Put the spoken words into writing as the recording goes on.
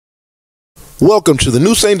Welcome to the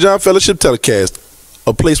New St. John Fellowship Telecast,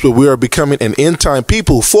 a place where we are becoming an end-time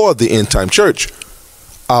people for the end-time church.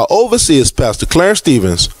 Our overseer is Pastor Clarence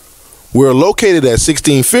Stevens. We're located at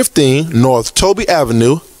 1615 North Toby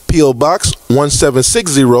Avenue, P.O. Box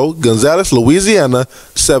 1760, Gonzales, Louisiana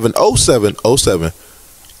 70707.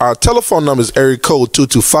 Our telephone number is area code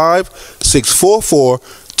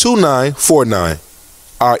 225-644-2949.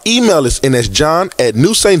 Our email is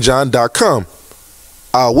nsjohn@newstjohn.com.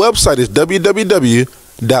 Our website is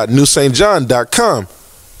www.newstjohn.com.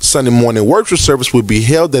 Sunday morning worship service will be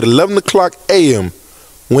held at 11 o'clock a.m.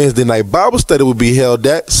 Wednesday night Bible study will be held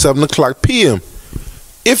at 7 o'clock p.m.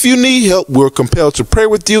 If you need help, we're compelled to pray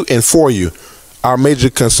with you and for you. Our major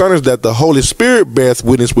concern is that the Holy Spirit bears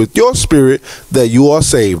witness with your spirit that you are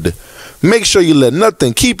saved. Make sure you let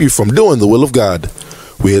nothing keep you from doing the will of God.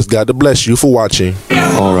 We ask God to bless you for watching.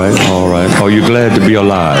 All right. Are you glad to be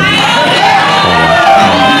alive? All right.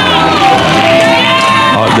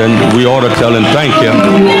 Then we ought to tell him thank you.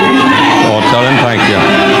 Or tell him thank you.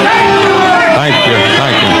 Thank you.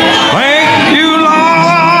 Thank you, Lord.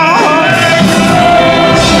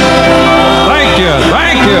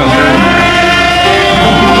 Thank you.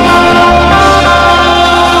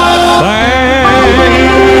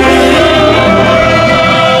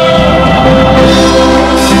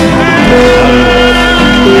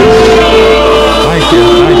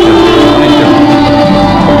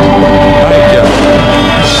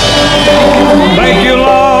 Thank you,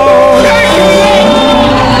 Lord.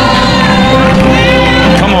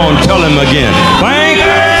 Come on, tell him again. Thank you.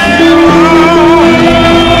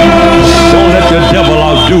 Don't let the devil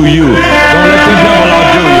outdo you. Don't let the devil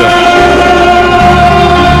outdo you.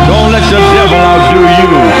 Don't let the devil outdo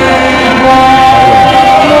you.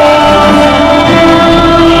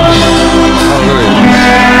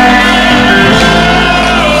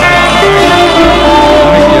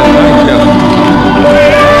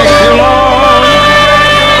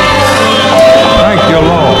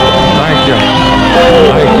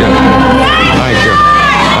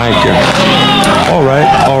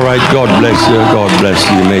 All right. God bless you. God bless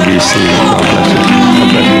you. You may be seated. God bless you.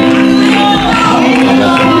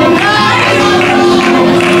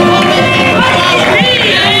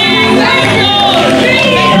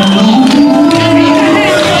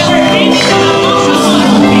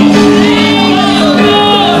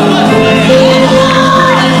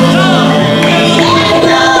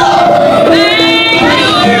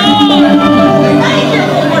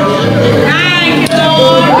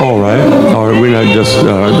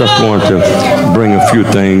 Just want to bring a few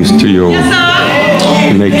things to you,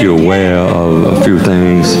 make you aware of a few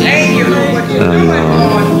things, and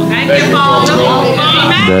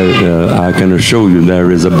I can assure you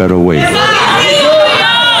there is a better way. There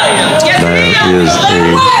is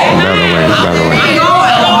a better way.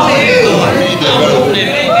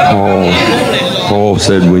 Paul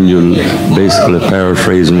said, when you basically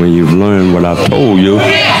paraphrasing, when you've learned what I've told you,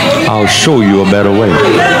 I'll show you a better way.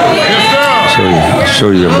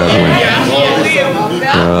 Show you a better way.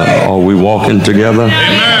 Are we walking together? 1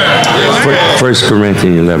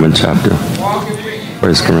 Corinthians 11 chapter. 1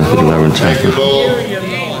 Corinthians 11 chapter.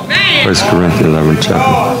 1 Corinthians 11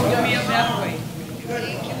 chapter.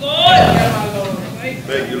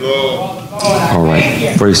 All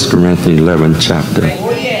right. 1 Corinthians 11 chapter.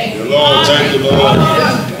 Okay.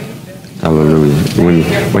 Hallelujah.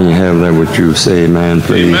 When you have that, would you say amen,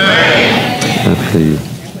 please? Please.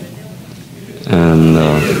 And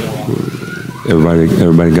everybody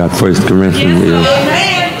got 1 Corinthians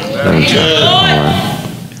 11 chapter.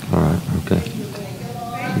 All right, okay.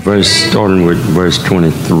 Starting with verse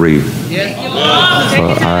 23. For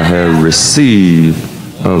I have received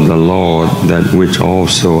of the Lord that which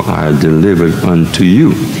also I delivered unto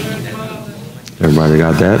you. Everybody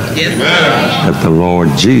got that? Yes. That the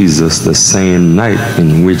Lord Jesus, the same night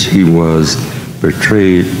in which he was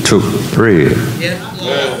betrayed, took bread. Yes.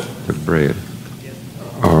 Took bread.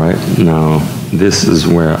 All right, now this is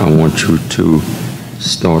where I want you to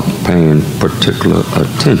start paying particular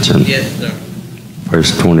attention. Yes, sir.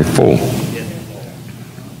 Verse 24. Yes.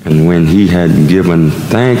 And when he had given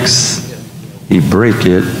thanks, he brake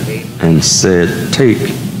it and said,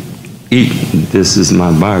 take, eat, this is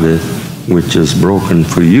my body, which is broken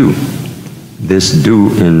for you. This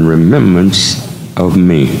do in remembrance of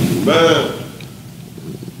me. Amen.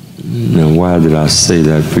 Now, why did I say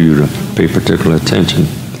that for you to pay particular attention?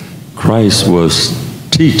 Christ was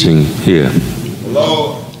teaching here.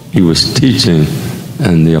 Hello. He was teaching,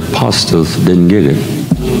 and the apostles didn't get it.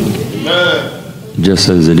 Amen. Just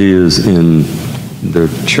as it is in the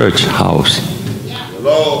church house.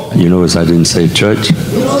 You notice I didn't say church.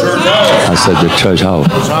 I said the church house.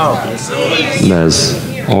 There's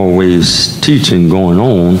always teaching going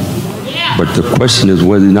on, but the question is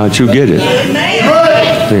whether or not you get it.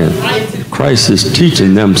 Yeah. Christ is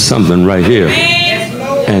teaching them something right here,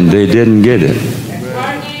 and they didn't get it.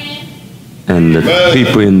 And the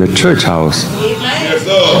people in the church house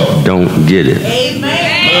don't get it.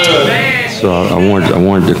 So I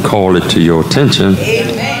wanted to call it to your attention,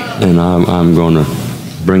 and I'm going to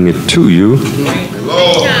bring it to you.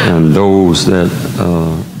 And those that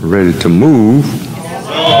are ready to move,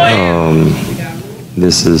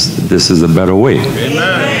 this is a better way.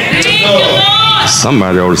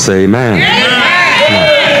 Somebody ought to say amen.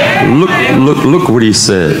 Look what he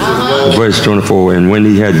said. Verse 24, and when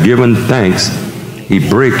he had given thanks, he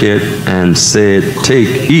brake it and said,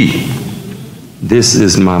 take, eat. This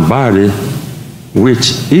is my body,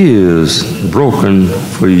 which is broken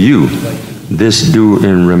for you. This do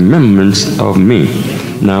in remembrance of me.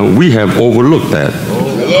 Now, we have overlooked that.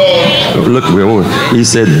 Look, he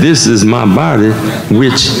said, this is my body,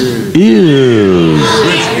 which is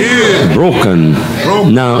broken.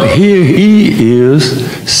 Now, here he is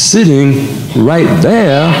sitting right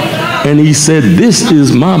there, and he said, this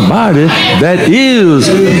is my body that is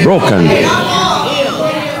broken.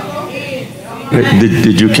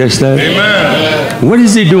 Did you catch that? Amen. What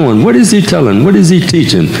is he doing? What is he telling? What is he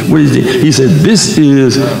teaching? He said, this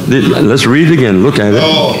is, let's read it again. Look at it.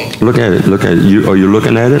 Look at it. Look at it. Are you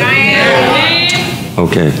looking at it?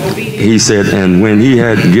 Okay. He said, and when he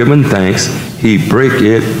had given thanks, he brake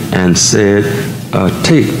it and said,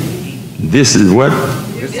 take. This is what?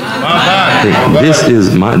 This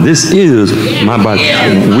is my body.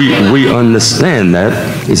 We understand that.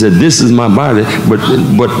 He said, this is my body, but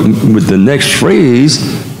with the next phrase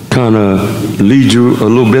kind of leads you a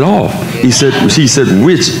little bit off. He said,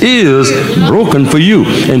 which is broken for you.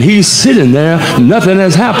 And he's sitting there, nothing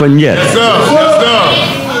has happened yet. Yes, sir. Yes,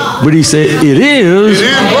 sir. But he said, it is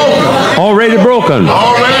broken. Already broken.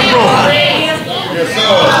 Already broken. Yes,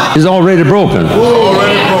 sir. It's already broken.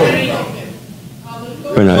 Already broken.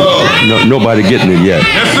 Nobody getting it yet.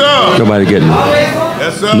 Yes, sir. Nobody getting it.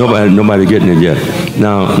 Yes, sir. Nobody getting it yet.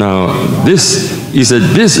 Now, this, he said,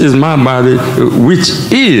 this is my body, which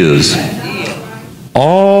is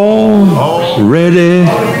already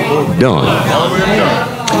done.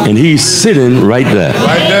 And he's sitting right there.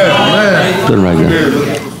 Right there, man. Sitting right there.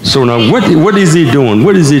 So now, what is he doing?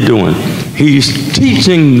 What is he doing? He's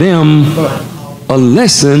teaching them a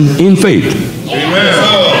lesson in faith. Amen.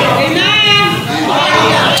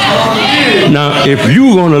 Now, if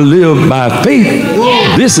you're going to live by faith,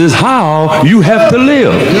 this is how you have to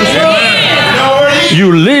live.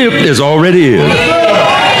 You live as already is.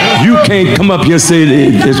 You can't come up here and say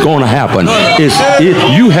it's going to happen.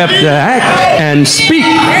 You have to act and speak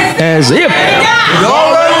as if.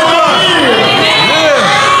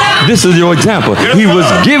 This is your example. He was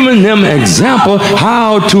giving them example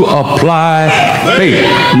how to apply faith.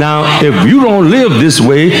 Now, if you don't live this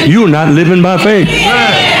way, you're not living by faith.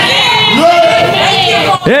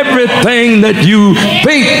 Everything that you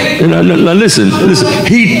faith, listen,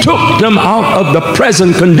 he took them out of the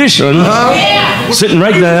present condition, sitting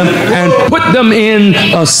right there, and put them in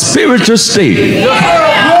a spiritual state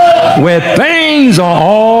where things are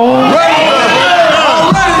all right.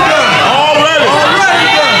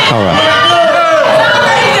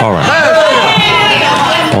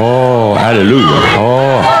 Oh, hallelujah.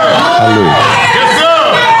 Oh, hallelujah.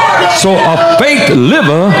 So a faith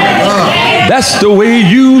liver, that's the way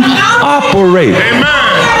you operate.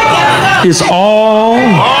 Amen. It's all.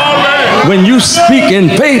 When you speak in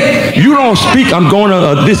faith, you don't speak, I'm going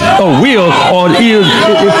to this will or is.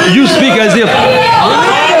 You speak as if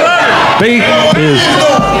faith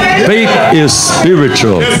is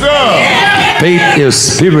spiritual. Faith is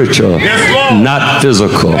spiritual, not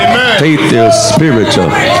physical. Faith is spiritual.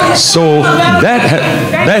 So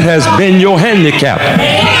that has been your handicap.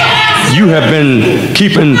 You have been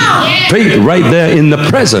keeping faith right there in the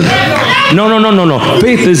present. No.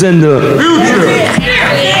 Faith is in the future.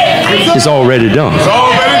 It's already done.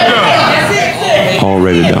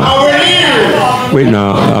 Already done. Wait,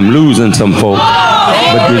 now I'm losing some folk.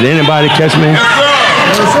 But did anybody catch me?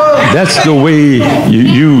 That's the way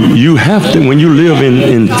you have to, when you live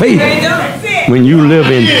in faith, when you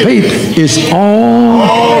live in faith, it's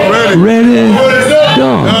already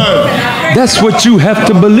done. That's what you have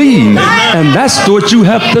to believe, and that's what you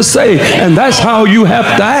have to say, and that's how you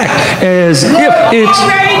have to act, as if it's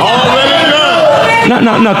already done.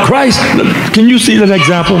 Now Christ, can you see that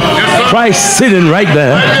example? Christ sitting right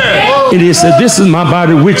there, and he said, this is my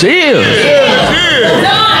body which is.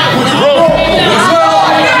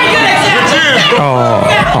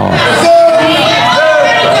 All right.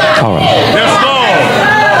 All right.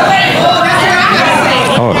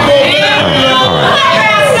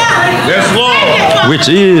 Which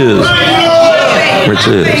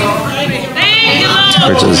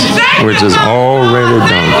is already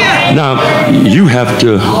done. Now, you have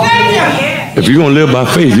to, if you're going to live by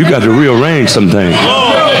faith, you got to rearrange some things.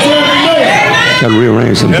 Got to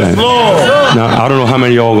rearrange some things. Now, I don't know how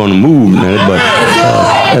many of y'all are going to move, man, but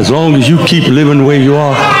as long as you keep living the way you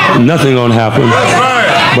are, nothing going to happen.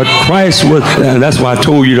 But Christ was, and that's why I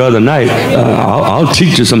told you the other night, I'll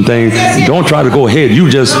teach you some things. Don't try to go ahead. You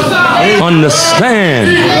just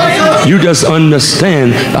understand. You just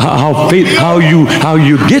understand how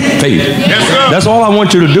you get faith. Yes, sir. That's all I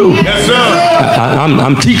want you to do. Yes, sir.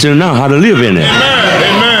 I'm teaching now how to live in it.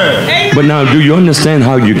 Amen. But now, do you understand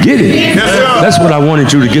how you get it? Yes, sir. That's what I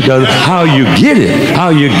wanted you to get. How you get it. How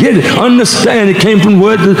you get it. Understand it came from the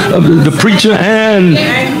word of the preacher and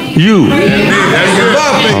you.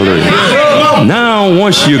 Hallelujah. Now,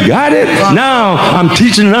 once you got it, now I'm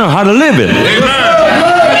teaching now how to live it.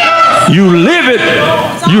 You live it.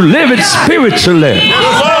 You live it spiritually.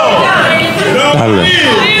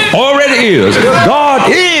 Hallelujah. Already is. God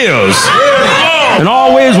is and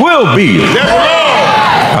always will be.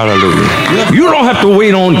 Hallelujah. You don't have to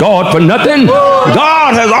wait on God for nothing.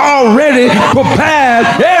 God has already prepared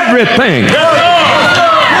everything.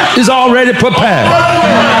 It's already prepared.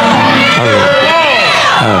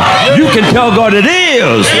 You can tell God it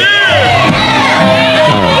is.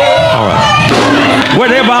 All right.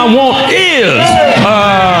 Whatever I want is.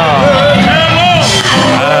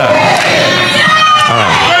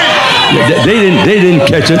 They didn't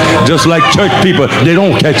catch it, just like church people, they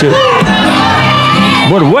don't catch it.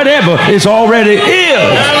 But whatever, it's already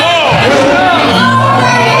is.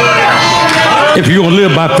 If you're going to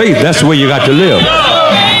live by faith, that's the way you got to live.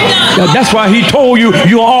 That's why he told you,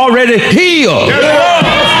 you're already healed.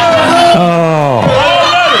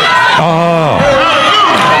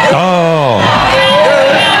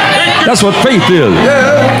 That's what faith is.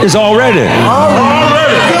 It's already.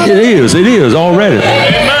 It is already.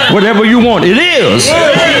 Whatever you want, it is.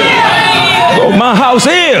 My house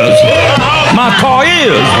is. My car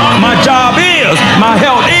is. My job is. My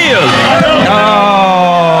health is.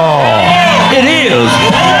 It is.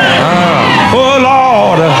 Oh,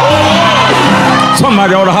 Lord.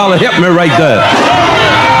 Somebody ought to holler, help me right there.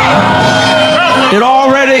 It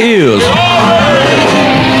already is.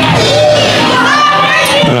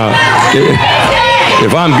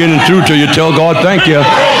 If I'm getting through to you, tell God thank you.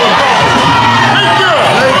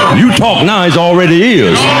 You talk now, it already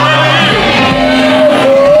is.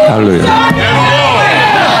 Hallelujah.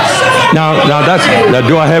 Now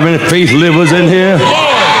do I have any faith livers in here?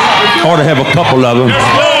 Ought to have a couple of them.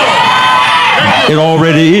 It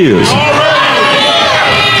already is.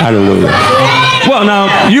 Hallelujah. Well, now,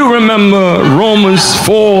 you remember Romans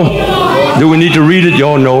 4. Do we need to read it?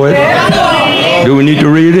 Y'all know it. Do we need to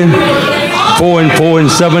read it? 4 and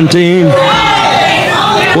 17.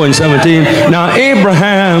 4 and 17. Now,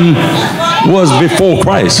 Abraham was before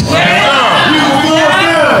Christ.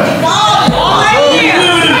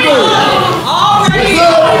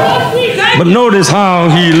 But notice how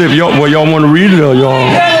he lived. Y'all want to read it or y'all?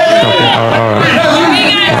 Okay, all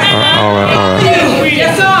right.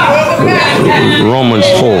 Romans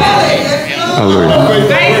 4. Hallelujah.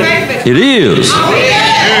 It is.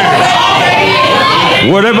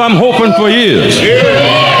 Whatever I'm hoping for is.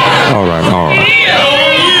 All right.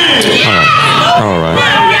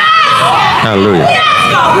 Hallelujah.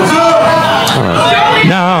 All right.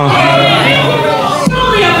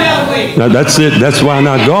 Now that's it. That's why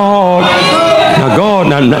now God.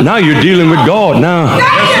 Now you're dealing with God now.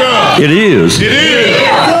 It is.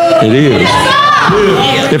 It is.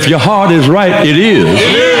 If your heart is right, it is.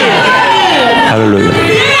 Hallelujah.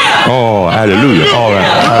 Oh, hallelujah. All right.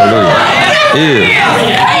 Hallelujah. It is.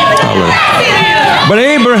 Hallelujah. But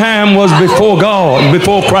Abraham was before God,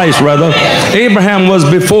 before Christ rather. Abraham was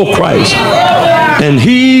before Christ. And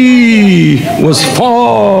he was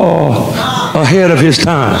far ahead of his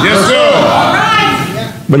time. Yes, sir.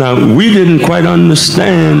 But now, we didn't quite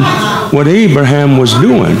understand what Abraham was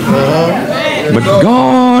doing. But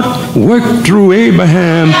God worked through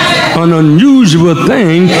Abraham an unusual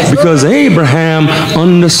thing because Abraham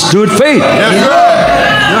understood faith. Yes, sir.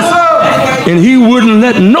 Yes, sir. And he wouldn't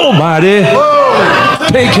let nobody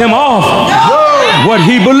take him off what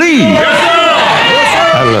he believed. Yes, sir.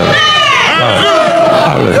 Hallelujah.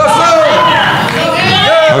 Hallelujah.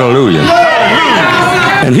 Hallelujah.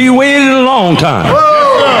 And he waited a long time.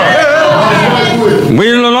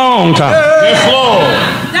 Waited a long time. Yes, Lord.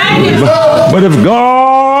 But if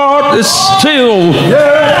God God is still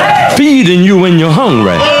feeding you when you're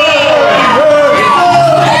hungry,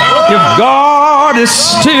 if God is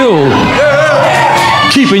still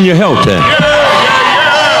keeping you healthy,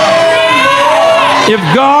 if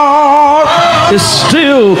God is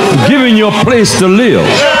still giving you a place to live,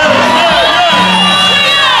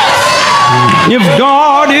 if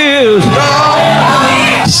God is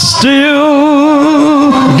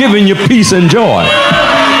still giving you peace and joy,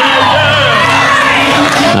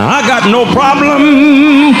 now, I got no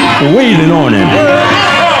problem waiting on him.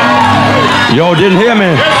 Y'all didn't hear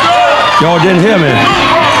me. Y'all didn't hear me.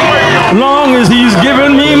 Long as he's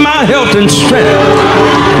giving me my health and strength,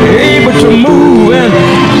 able to move and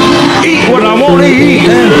eat what I want to eat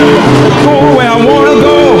and go where I want to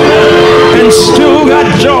go and still got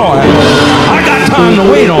joy, I got time to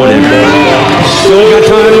wait on him. Still got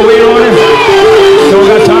time to wait on him. Still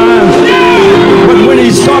got time. But when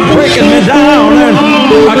he start breaking me down and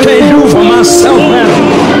I can't do for myself and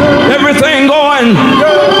everything going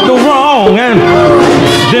the wrong, and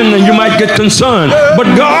then you might get concerned.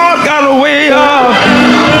 But God got a way of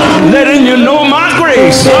letting you know my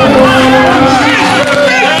grace.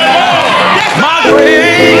 My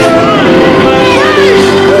grace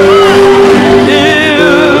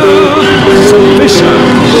is sufficient.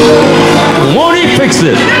 Won't he fix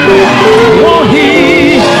it? Won't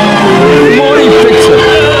he fix it?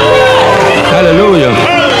 Hallelujah.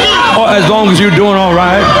 Oh, as long as you're doing all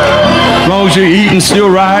right, as long as you're eating, still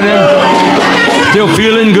riding, still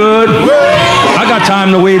feeling good, I got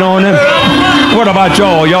time to wait on him. What about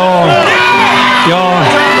y'all? Y'all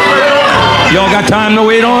got time to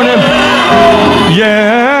wait on him?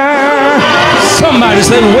 Yeah. Somebody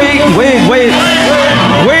said, wait on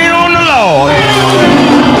the Lord.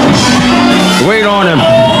 Wait on him.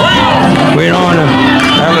 Wait on him.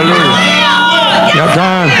 Hallelujah. Got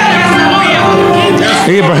time.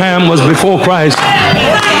 Abraham was before Christ,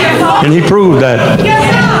 and he proved that.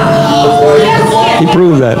 He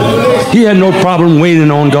proved that. He had no problem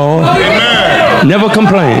waiting on God. Never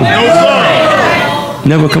complained.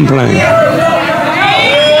 Never complained.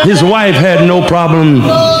 His wife had no problem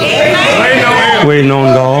waiting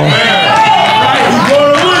on God.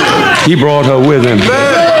 He brought her with him.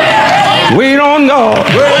 Wait on God.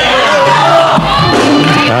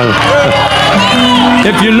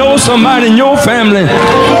 If you know somebody in your family,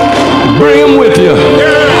 bring them with you.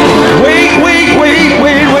 Wait.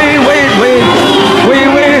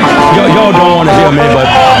 Y'all don't want to hear me, but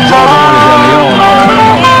y'all don't want to hear me.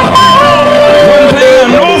 One thing I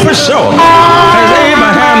know for sure, as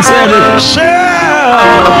Abraham said it,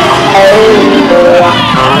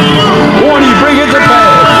 won't he bring it to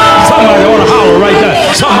pass? Somebody ought to holler right there.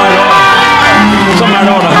 Somebody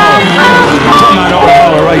ought to holler. Somebody ought to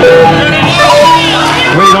holler right there.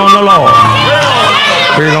 Wait on the Lord.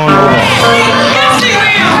 Wait on the Lord.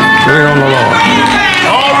 Wait on the Lord.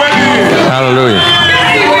 Hallelujah.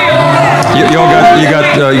 You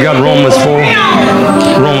got Romans 4.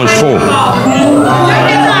 Romans 4.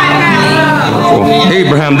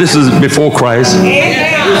 Abraham, this is before Christ.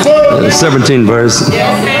 17 verse.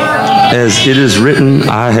 As it is written,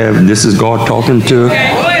 this is God talking to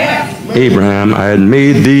Abraham, I had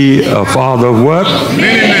made thee a father of what?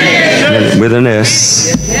 With an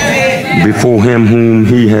S. Before him whom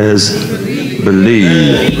he has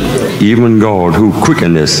believed, even God who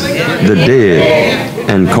quickeneth the dead,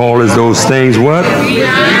 and calleth those things what?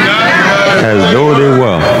 As though they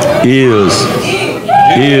were. Is.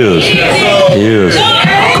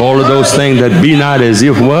 Calleth those things that be not as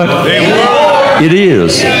if what? It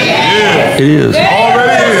is. It is.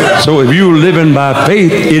 So if you're living by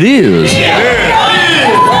faith, it is.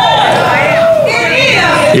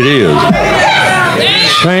 It is.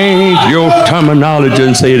 Change your terminology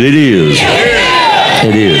and say it is.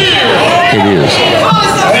 It is. It is.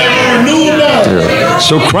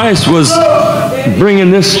 So Christ was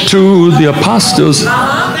bringing this to the apostles,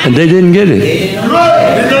 and they didn't get it.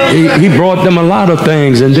 He brought them a lot of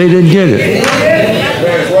things, and they didn't get it.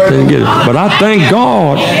 Didn't get it. But I thank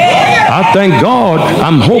God.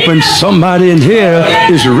 I'm hoping somebody in here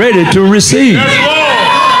is ready to receive.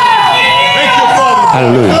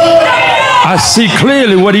 Hallelujah. I see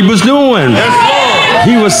clearly what he was doing.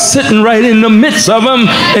 He was sitting right in the midst of them,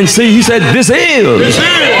 and see, he said, this is.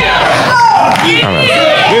 All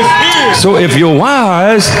right. So if you're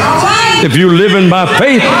wise, if you're living by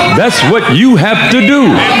faith, that's what you have to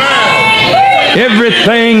do.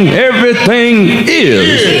 Everything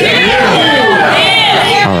is.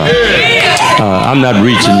 All right. I'm not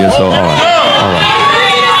reaching you, so all right.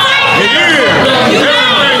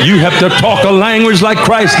 You have to talk a language like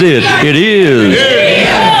Christ did. It is.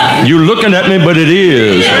 You're looking at me, but it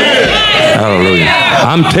is. Hallelujah.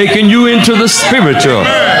 I'm taking you into the spiritual.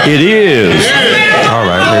 It is. All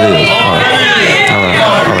right, it is.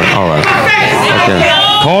 All right. Okay.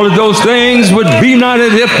 Call it those things which be not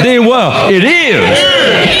as if they were. It is.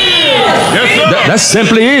 That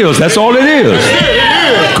simply is. That's all it is.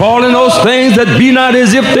 Calling those things that be not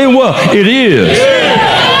as if they were. It is.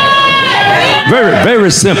 Very,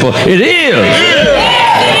 very simple. It is.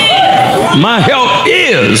 My help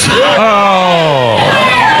is. All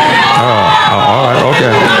right,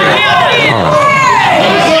 okay.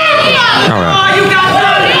 All right.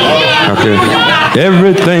 Okay.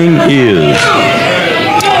 Everything is.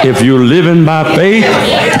 If you're living by faith,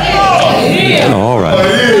 all right.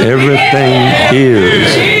 Everything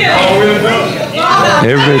is.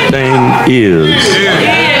 Everything is.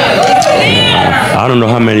 I don't know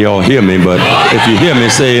how many of y'all hear me, but if you hear me,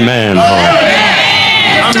 say amen.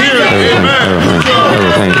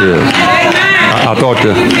 Everything is. I thought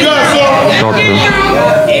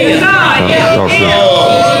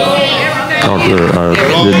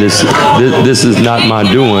this is not my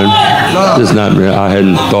doing. This is not. I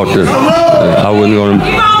hadn't thought that I wasn't going to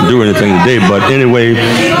do anything today. But anyway,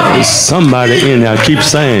 somebody in there keeps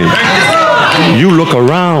saying, "You look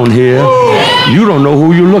around here, you don't know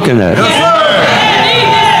who you're looking at.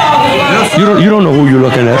 You don't know who you're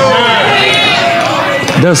looking at."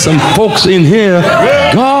 There's some folks in here.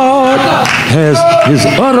 God has His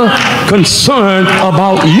utter concern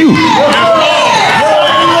about you.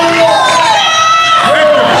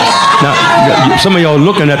 Now, some of y'all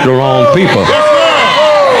looking at the wrong people.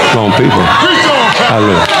 Wrong people.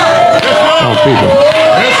 Hallelujah. Wrong people.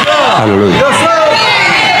 Hallelujah.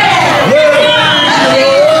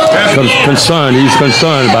 Concerned. He's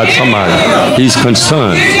concerned about somebody. He's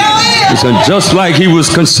concerned. He's just like He was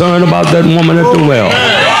concerned about that woman at the well.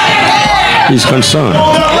 He's concerned.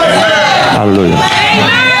 Hallelujah.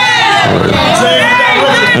 Hallelujah.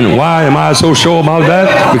 And why am I so sure about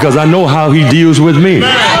that? Because I know how He deals with me.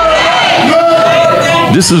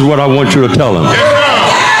 This is what I want you to tell Him.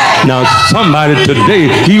 Now, somebody today,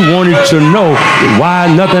 he wanted to know why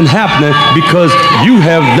nothing happening, because you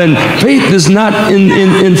have, then faith is not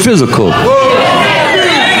in physical.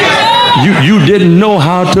 You didn't know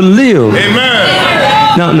how to live. Amen.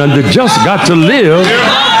 Now the just got to live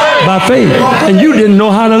by faith, and you didn't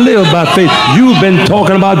know how to live by faith. You've been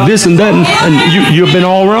talking about this and that, and you've been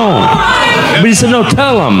all wrong. But He said, no,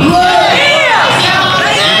 tell them.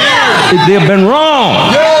 They've been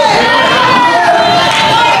wrong.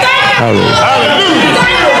 Hallelujah.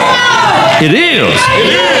 It is.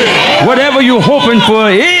 Whatever you're hoping for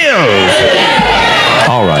is.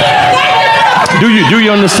 All right. Do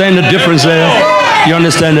you understand the difference there? You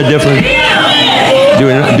understand the difference?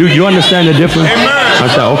 Do you understand the difference? I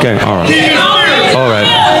said, okay, all right. All right.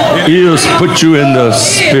 Is put you in the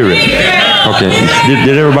spirit. Okay.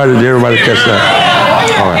 Did everybody catch that?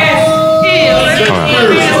 All right. All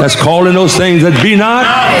right. That's calling those things that be not.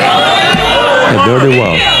 And dirty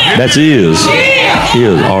well. That's is.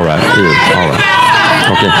 Is. All right. Is. All right.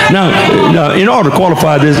 Okay. Now, in order to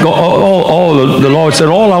qualify this, the Lord said,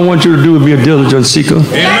 all I want you to do is be a diligent seeker.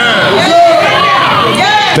 Amen.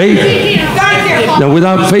 Faith. Now,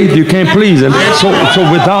 without faith, you can't please Him. So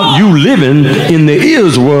without you living in the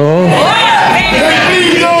is world,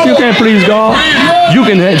 you can't please God. You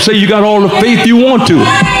can say you got all the faith you want to,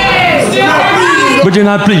 but you're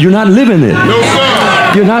not living it.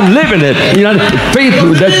 You're not living it.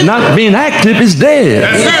 Faith that's not being active is dead.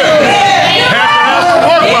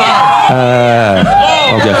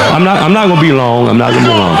 Okay. I'm not going to be long. I'm not going to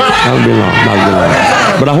be long.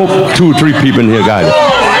 But I hope 2 or 3 people in here got it.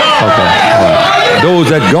 Okay. All right. Those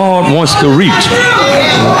that God wants to reach.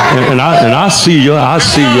 And I see you.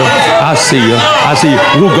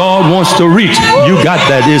 Who God wants to reach. You got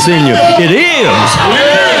that. It's in you. It is.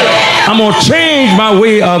 I'm going to change my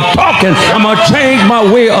way of talking. I'm going to change my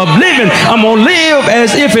way of living. I'm going to live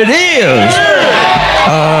as if it is.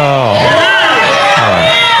 All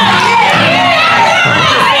right.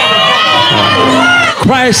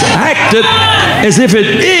 Christ acted as if it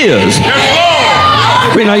is.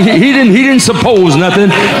 He didn't suppose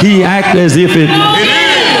nothing. He acted as if it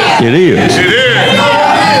is.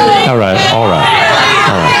 All right.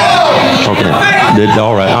 Okay.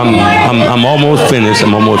 All right. I'm almost finished. Did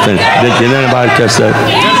anybody catch that?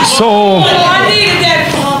 So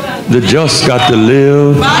the just got to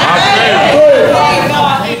live.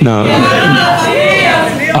 Now,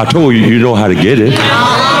 I told you know how to get it.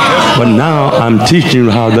 But now I'm teaching you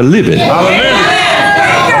how to live it.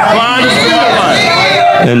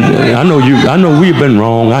 And I know we've been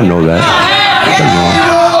wrong. I know that. Been wrong.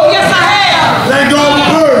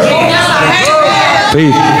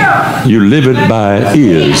 Faith, you live it by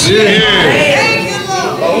is.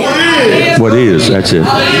 What is, that's it.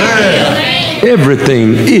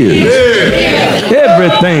 Everything is.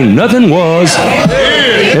 Everything, nothing was.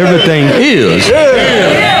 Everything is.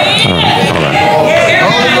 All right.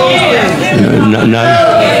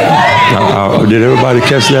 Now, did everybody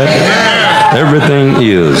catch that? Everything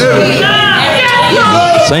is.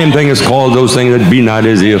 Same thing is called those things that be not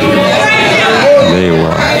as if they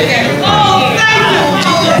were.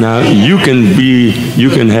 Now you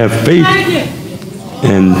can have faith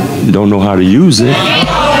and don't know how to use it,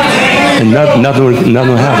 and nothing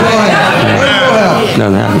will happen.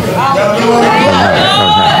 Nothing happen.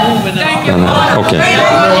 Okay.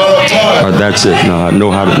 That's it.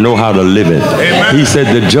 No, I know how to live it. He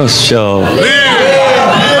said the just shall live.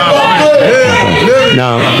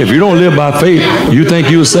 Now, if you don't live by faith, you think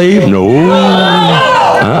you're saved? No.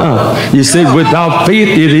 He said without faith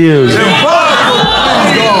it is.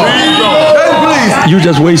 You're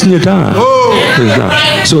just wasting your time.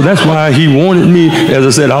 So that's why he wanted me, as I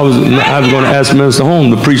said, I was going to ask Minister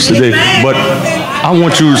Holmes to preach today, but I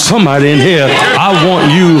want you, somebody in here, I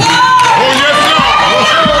want you,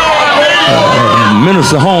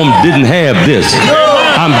 Minister Holmes didn't have this.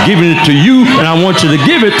 I'm giving it to you, and I want you to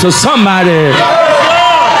give it to somebody.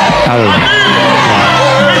 Hallelujah.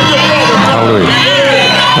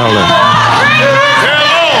 Hallelujah.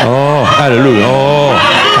 Oh, hallelujah. Oh,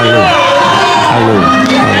 hallelujah. Hallelujah.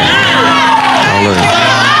 Hallelujah.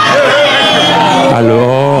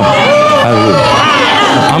 Hallelujah.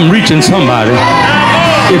 I'm reaching somebody.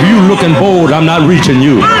 If you looking bold, I'm not reaching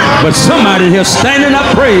you. But somebody here standing up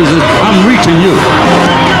praising, I'm reaching you.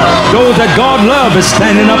 Those that God loves is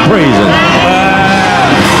standing up praising.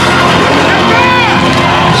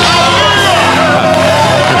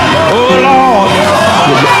 Oh Lord,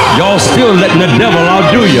 y'all still letting the devil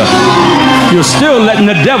outdo you. You're still letting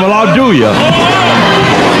the devil outdo you.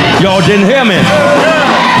 Y'all didn't hear me.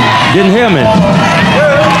 Didn't hear me.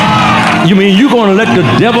 You mean you're going to let the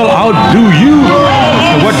devil outdo you?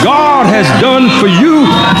 And what God has done for you?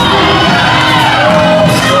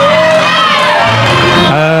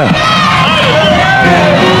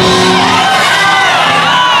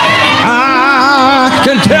 I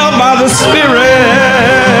can tell by the Spirit.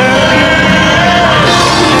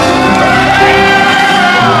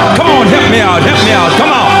 Come on, help me out,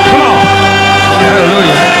 come on.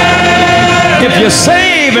 Hallelujah. If you're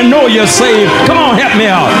saved and know you're saved, come on, help me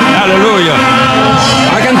out. Hallelujah.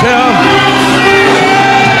 I can tell.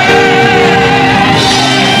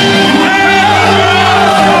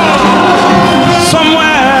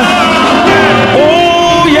 Somewhere,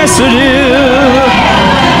 oh yes it is.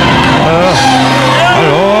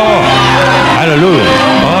 Hallelujah.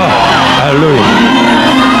 Hallelujah.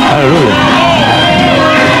 Hallelujah.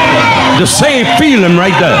 The same feeling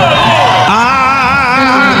right there.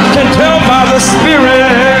 I can tell by the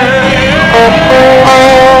Spirit.